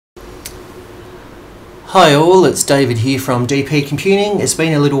Hi all, it's David here from DP Computing. It's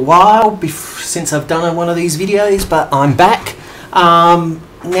been a little while since I've done one of these videos, but I'm back.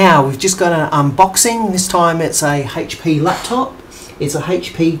 Now we've just got an unboxing. This time it's a HP laptop. It's a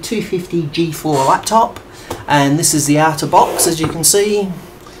HP 250 G4 laptop, and this is the outer box, as you can see.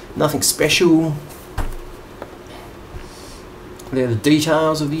 Nothing special. There are the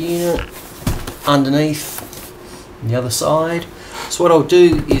details of the unit underneath the other side. So what I'll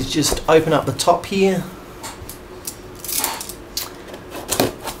do is just open up the top here.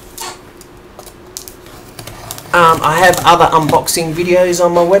 I have other unboxing videos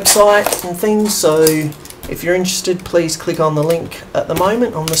on my website and things, so if you're interested, please click on the link at the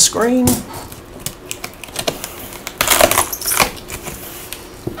moment on the screen.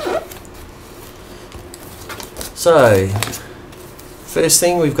 So, first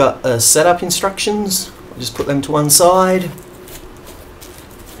thing, we've got setup instructions. I'll just put them to one side.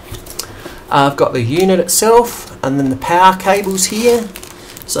 I've got the unit itself, and then the power cables here.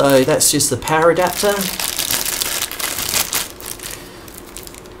 So that's just the power adapter.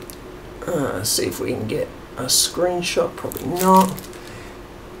 See if we can get a screenshot. Probably not.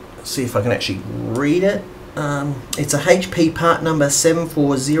 Let's see if I can actually read it. It's a HP part number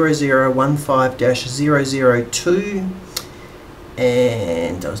 740015-002,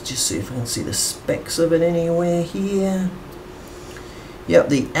 and I'll just see if I can see the specs of it anywhere here. Yep,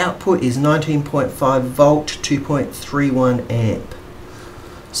 the output is 19.5 volt, 2.31 amp.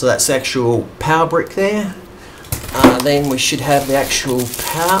 So that's the actual power brick there. Then we should have the actual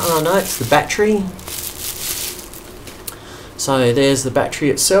power. Oh no, it's the battery. So there's the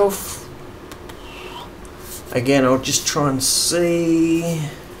battery itself. Again, I'll just try and see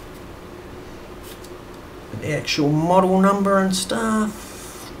the actual model number and stuff.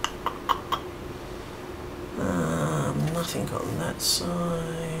 Nothing on that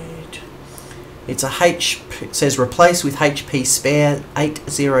side. It's a it says replace with HP spare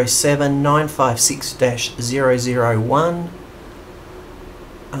 807956-001.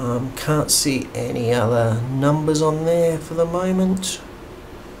 Can't see any other numbers on there for the moment.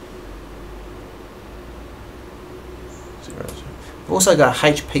 We've also got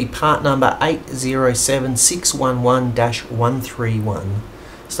HP part number 807611-131.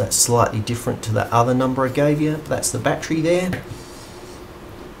 So that's slightly different to the other number I gave you. That's the battery there.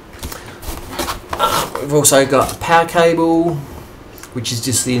 We've also got a power cable, which is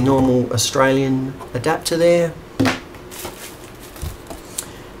just the normal Australian adapter there.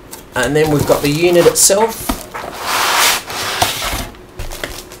 And then we've got the unit itself.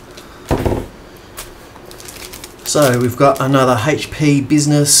 So we've got another HP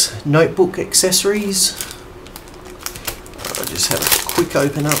Business notebook accessories. I'll just have a quick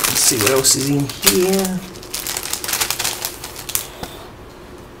open up and see what else is in here.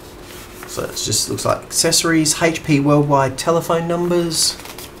 So it just looks like accessories, HP worldwide telephone numbers.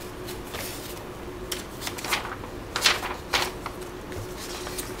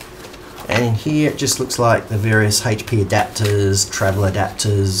 And in here it just looks like the various HP adapters, travel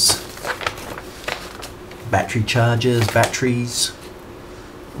adapters, battery chargers, batteries,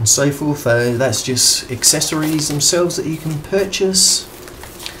 and so forth. So that's just accessories themselves that you can purchase.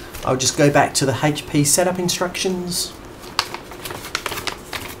 I'll just go back to the HP setup instructions.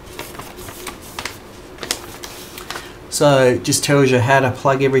 So it just tells you how to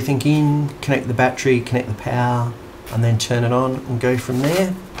plug everything in, connect the battery, connect the power, and then turn it on and go from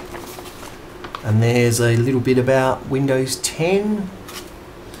there. And there's a little bit about Windows 10.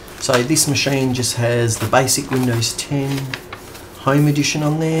 So this machine just has the basic Windows 10 Home Edition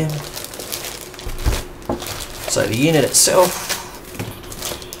on there. So the unit itself.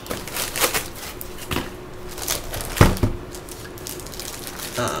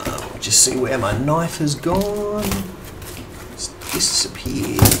 Just see where my knife has gone.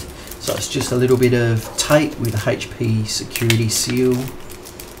 Disappeared. So it's just a little bit of tape with a HP security seal.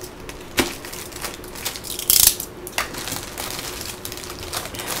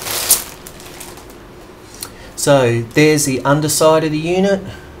 So there's the underside of the unit.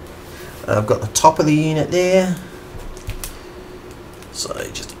 I've got the top of the unit there. So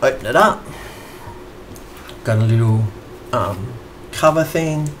just open it up. Got a little cover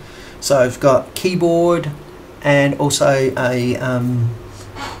thing. So I've got keyboard and also a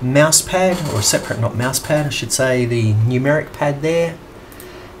mouse pad, or a separate, not mouse pad, I should say, the numeric pad there.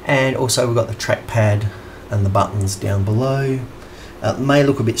 And also we've got the trackpad and the buttons down below. It may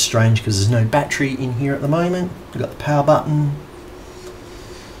look a bit strange because there's no battery in here at the moment. We've got the power button.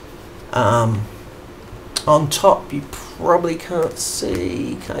 On top you probably can't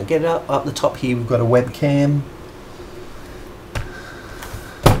see, can't get it up the top here we've got a webcam.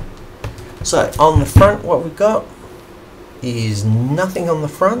 So on the front, what we've got is nothing on the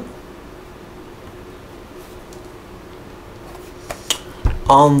front.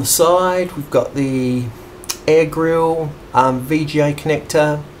 On the side, we've got the air grill, VGA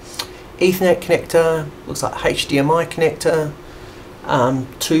connector, Ethernet connector, looks like HDMI connector,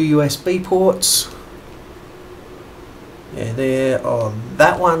 2 USB ports. Yeah, there. Oh,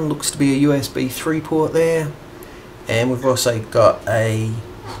 that one looks to be a USB 3 port there, and we've also got a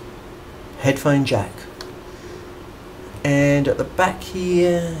headphone jack. And at the back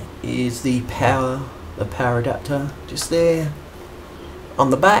here is the power adapter, just there. On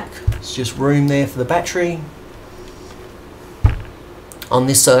the back, it's just room there for the battery. On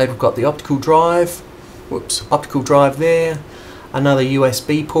this side, we've got the optical drive. Optical drive there. Another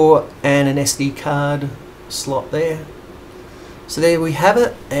USB port and an SD card slot there. So there we have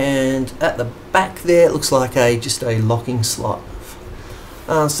it. And at the back there, it looks like just a locking slot.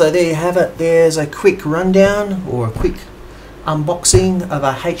 So there you have it. There's a quick rundown or a quick unboxing of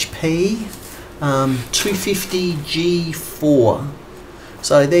a HP 250G4.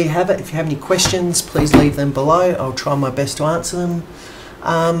 So there you have it. If you have any questions, please leave them below. I'll try my best to answer them.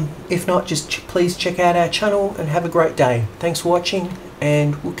 If not, just please check out our channel and have a great day. Thanks for watching,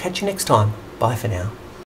 and we'll catch you next time. Bye for now.